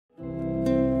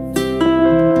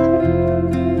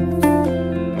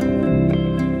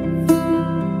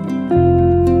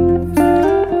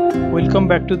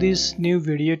back to this new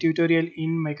video tutorial in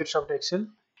Microsoft Excel.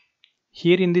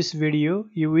 Here in this video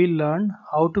you will learn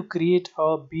how to create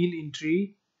a bill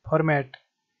entry format.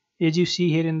 As you see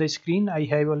here in the screen, I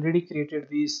have already created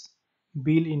this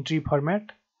bill entry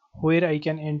format where I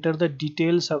can enter the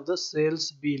details of the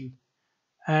sales bill,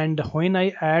 and when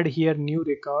I add here new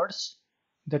records,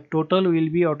 the total will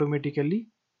be automatically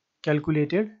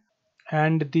calculated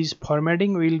and this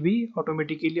formatting will be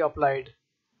automatically applied.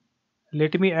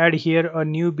 Let me add here a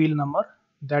new bill number,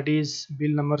 that is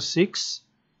bill number 6.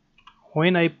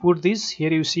 When I put this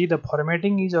here, you see the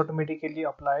formatting is automatically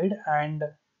applied and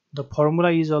the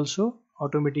formula is also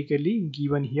automatically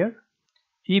given here.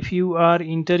 If you are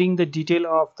entering the detail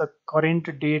of the current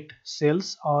date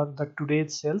sales or the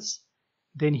today's sales,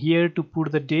 then here to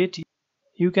put the date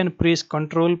you can press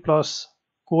Ctrl plus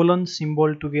colon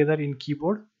symbol together in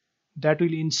keyboard. That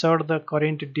will insert the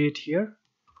current date here.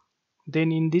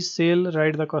 Then in this cell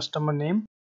write the customer name.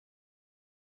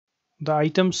 The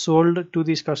item sold to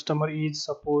this customer is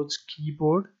suppose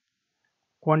keyboard.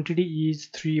 Quantity is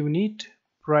 3 unit.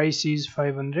 Price is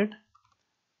 500.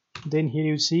 Then here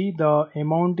you see the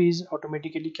amount is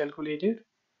automatically calculated.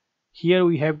 Here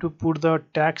we have to put the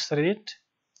tax rate,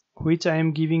 which I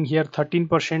am giving here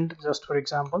 13% just for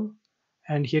example.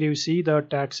 And here you see the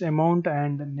tax amount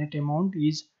and net amount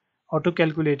is auto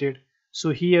calculated.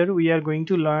 So here we are going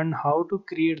to learn how to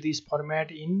create this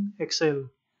format in Excel.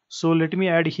 So let me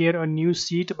add here a new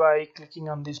sheet by clicking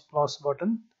on this plus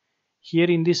button.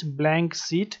 Here in this blank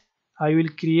sheet I will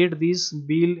create this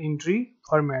bill entry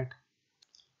format.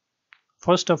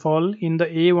 First of all, in the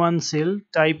A1 cell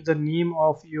type the name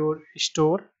of your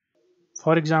store.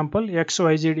 For example,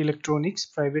 XYZ Electronics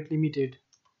Private Limited.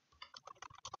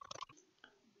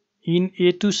 In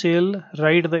A2 cell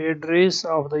write the address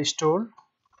of the store.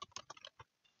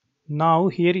 Now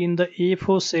here in the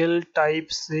A4 cell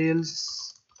type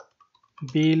sales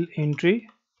bill entry.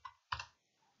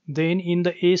 Then in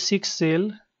the A6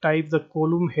 cell type the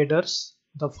column headers.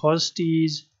 The first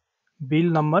is bill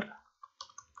number.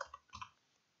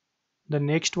 The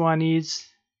next one is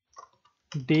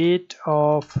date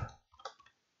of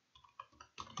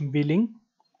billing.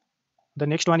 The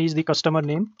next one is the customer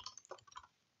name.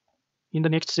 In the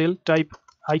next cell type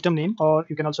item name, or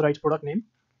you can also write product name.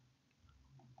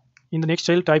 In the next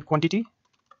cell type quantity.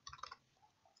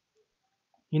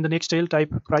 In the next cell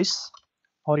type price,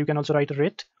 or you can also write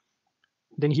rate.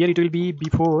 Then here it will be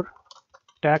before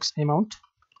tax amount.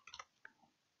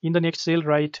 In the next cell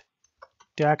write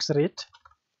tax rate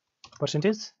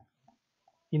percentage.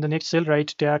 In the next cell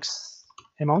write tax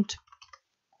amount,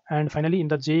 and finally in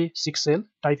the J6 cell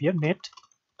type here net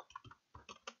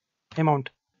amount.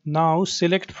 Now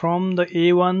select from the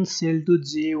A1 cell to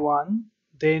J1,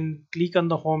 then click on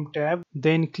the home tab,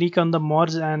 then click on the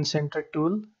merge and center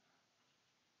tool.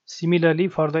 Similarly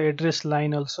for the address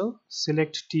line also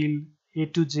select till A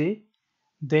to J,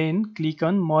 then click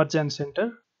on merge and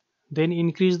center, then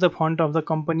increase the font of the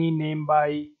company name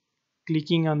by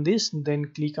clicking on this, then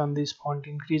click on this font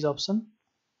increase option.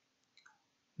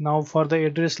 Now for the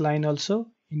address line also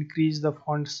increase the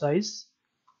font size.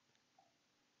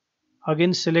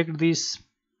 Again select this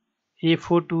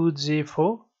A4 to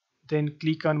J4, then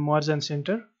click on merge and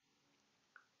center.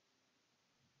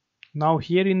 Now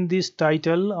here in this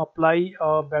title apply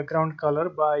a background color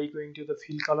by going to the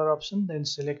fill color option, then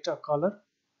select a color.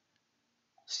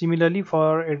 Similarly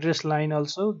for address line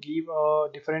also give a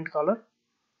different color.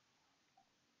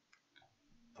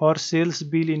 For sales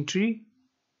bill entry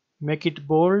make it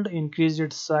bold, increase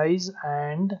its size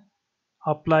and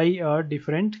apply a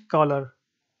different color.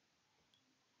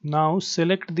 Now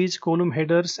select these column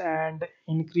headers and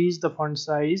increase the font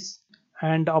size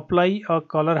and apply a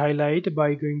color highlight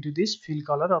by going to this fill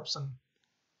color option.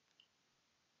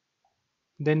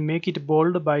 Then make it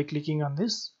bold by clicking on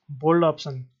this bold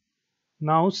option.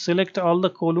 Now select all the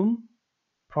column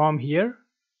from here,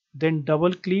 then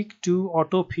double click to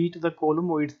auto fit the column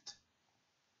width.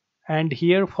 And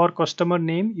here for customer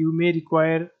name you may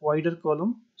require wider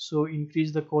column, so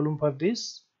increase the column for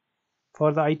this.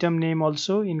 For the item name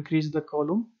also increase the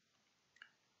column.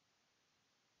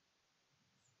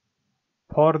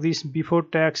 For this before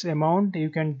tax amount you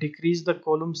can decrease the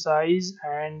column size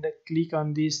and click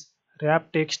on this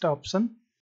wrap text option.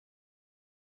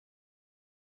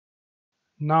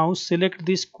 Now select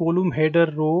this column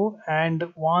header row and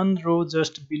one row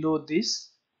just below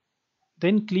this.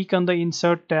 Then click on the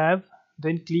insert tab,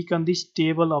 then click on this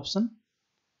table option.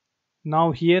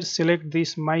 Now here select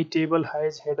this my table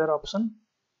has header option,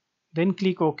 then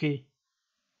click OK.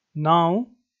 Now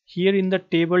here in the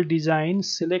table design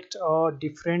select a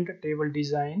different table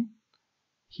design.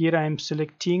 Here I am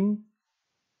selecting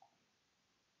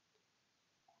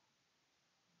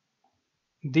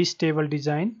this table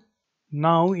design.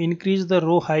 Now increase the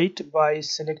row height by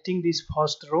selecting this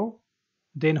first row,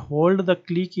 then hold the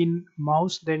click in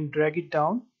mouse, then drag it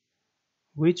down,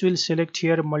 which will select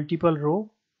here multiple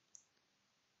row.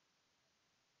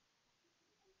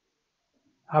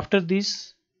 After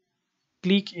this,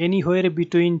 click anywhere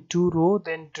between two row,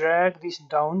 then drag this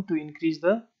down to increase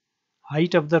the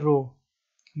height of the row.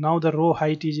 Now the row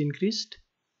height is increased.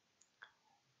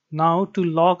 Now to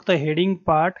lock the heading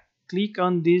part, click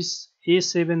on this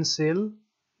A7 cell,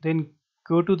 then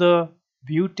go to the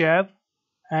View tab,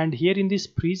 and here in this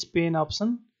Freeze Pane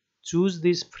option, choose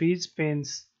this Freeze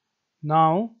Panes.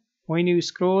 Now when you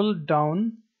scroll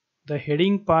down, the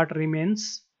heading part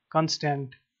remains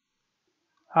constant.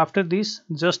 After this,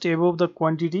 just above the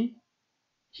quantity,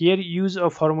 here use a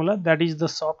formula, that is the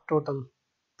subtotal.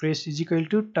 Press is equal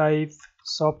to, type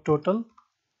subtotal,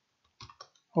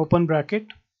 open bracket,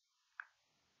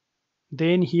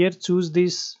 then here choose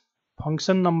this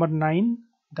function number 9,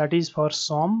 that is for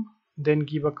sum, then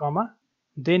give a comma,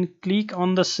 then click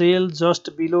on the cell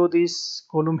just below this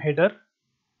column header,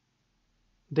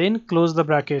 then close the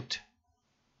bracket,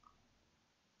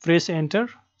 press enter.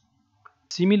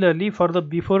 Similarly, for the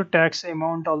before tax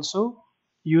amount also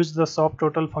use the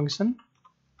subtotal function,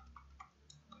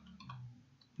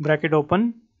 bracket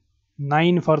open,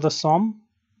 9 for the sum,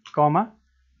 comma,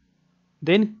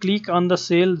 then click on the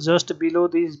cell just below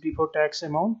this before tax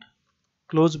amount,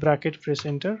 close bracket, press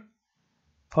enter.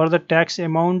 For the tax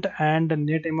amount and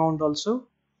net amount also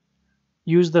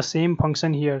use the same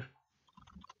function here.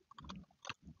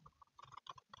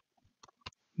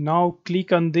 Now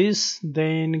click on this,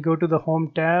 then go to the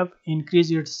home tab, increase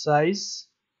its size,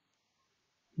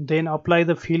 then apply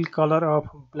the fill color of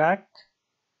black,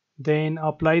 then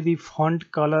apply the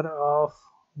font color of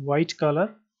white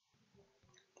color,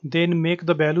 then make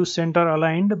the value center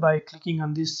aligned by clicking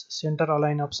on this center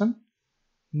align option.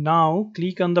 Now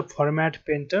click on the format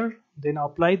painter, then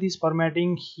apply this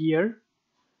formatting here.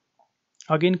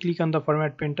 Again click on the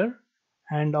format painter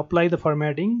and apply the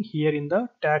formatting here in the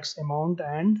tax amount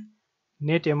and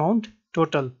net amount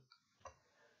total.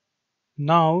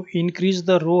 Now increase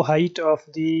the row height of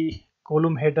the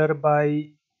column header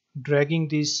by dragging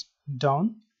this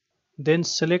down. Then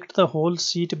select the whole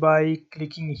sheet by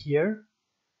clicking here.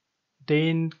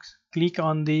 Then click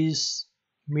on this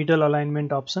middle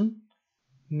alignment option.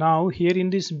 Now here in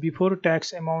this before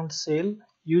tax amount cell,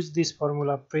 use this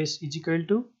formula, press is equal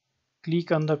to,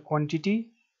 click on the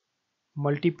quantity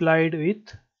multiplied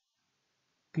with,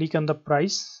 click on the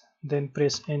price, then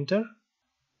press enter.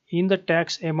 In the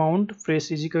tax amount,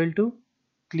 press is equal to,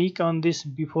 click on this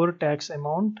before tax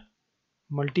amount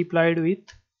multiplied with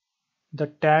the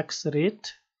tax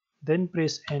rate, then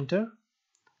press enter.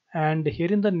 And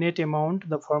here in the net amount,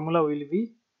 the formula will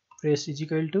be, press is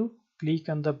equal to, click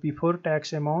on the before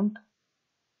tax amount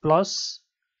plus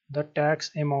the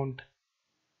tax amount,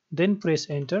 then press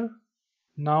enter.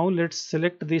 Now let's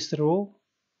select this row,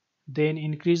 then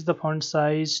increase the font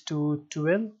size to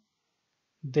 12,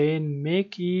 then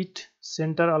make it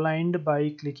center aligned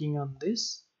by clicking on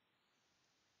this.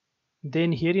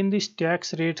 Then here in this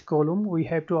tax rate column, we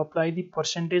have to apply the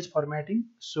percentage formatting,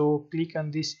 so click on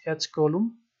this H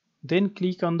column, then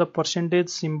click on the percentage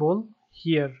symbol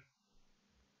here.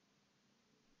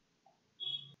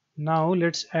 Now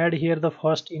let's add here the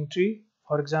first entry,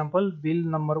 for example bill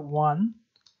number 1.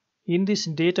 In this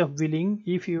date of billing,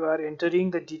 if you are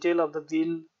entering the detail of the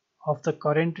bill of the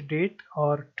current date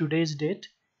or today's date,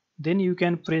 then you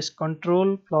can press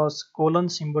Ctrl plus colon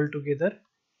symbol together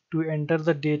to enter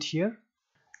the date here.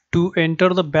 To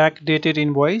enter the backdated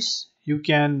invoice, you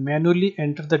can manually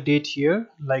enter the date here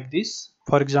like this.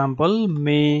 For example,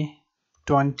 May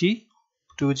 20,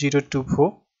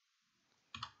 2024.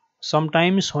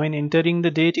 Sometimes when entering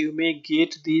the date, you may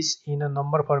get this in a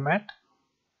number format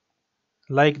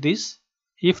like this.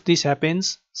 If this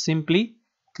happens, simply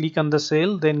click on the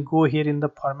cell, then go here in the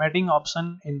formatting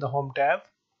option in the home tab,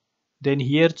 then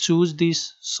here choose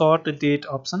this sort date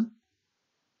option.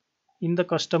 In the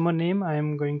customer name, I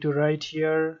am going to write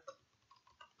here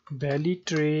Valley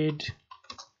Trade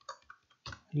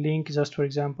link, just for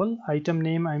example. Item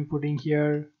name I am putting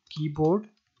here keyboard.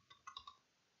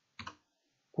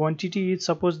 Quantity is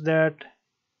suppose that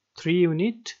 3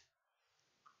 unit.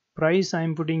 Price I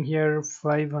am putting here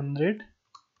 500.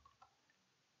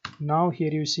 Now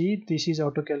here you see this is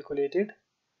auto calculated.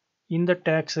 In the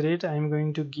tax rate I am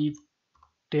going to give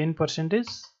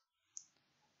 10%.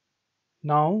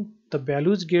 Now the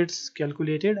values gets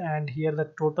calculated and here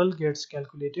the total gets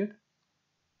calculated.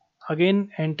 Again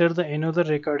enter the another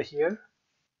record here.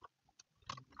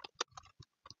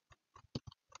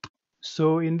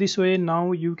 So in this way,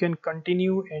 now you can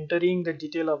continue entering the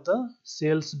detail of the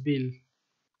sales bill.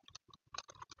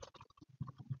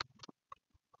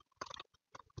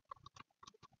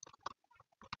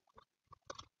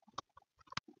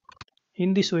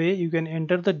 In this way, you can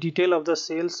enter the detail of the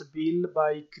sales bill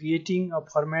by creating a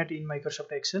format in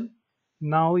Microsoft Excel.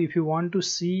 Now, if you want to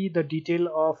see the detail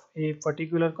of a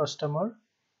particular customer,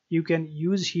 you can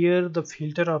use here the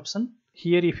filter option.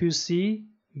 Here, if you see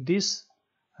this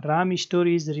RAM store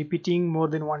is repeating more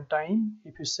than one time.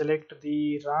 If you select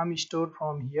the RAM store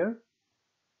from here,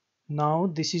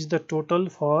 now this is the total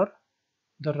for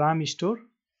the RAM store.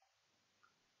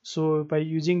 So by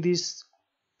using this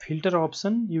filter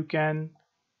option, you can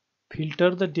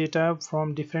filter the data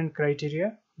from different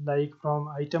criteria, like from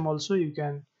item also you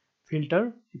can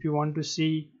filter. If you want to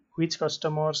see which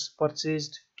customers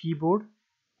purchased keyboard,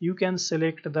 you can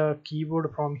select the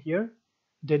keyboard from here,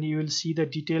 then you will see the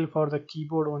detail for the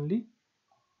keyboard only.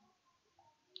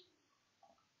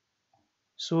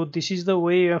 So this is the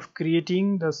way of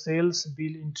creating the sales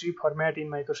bill entry format in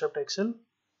Microsoft Excel.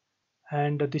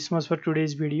 And this much for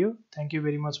today's video. Thank you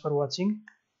very much for watching.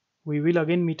 We will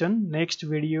again meet on next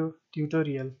video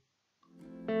tutorial.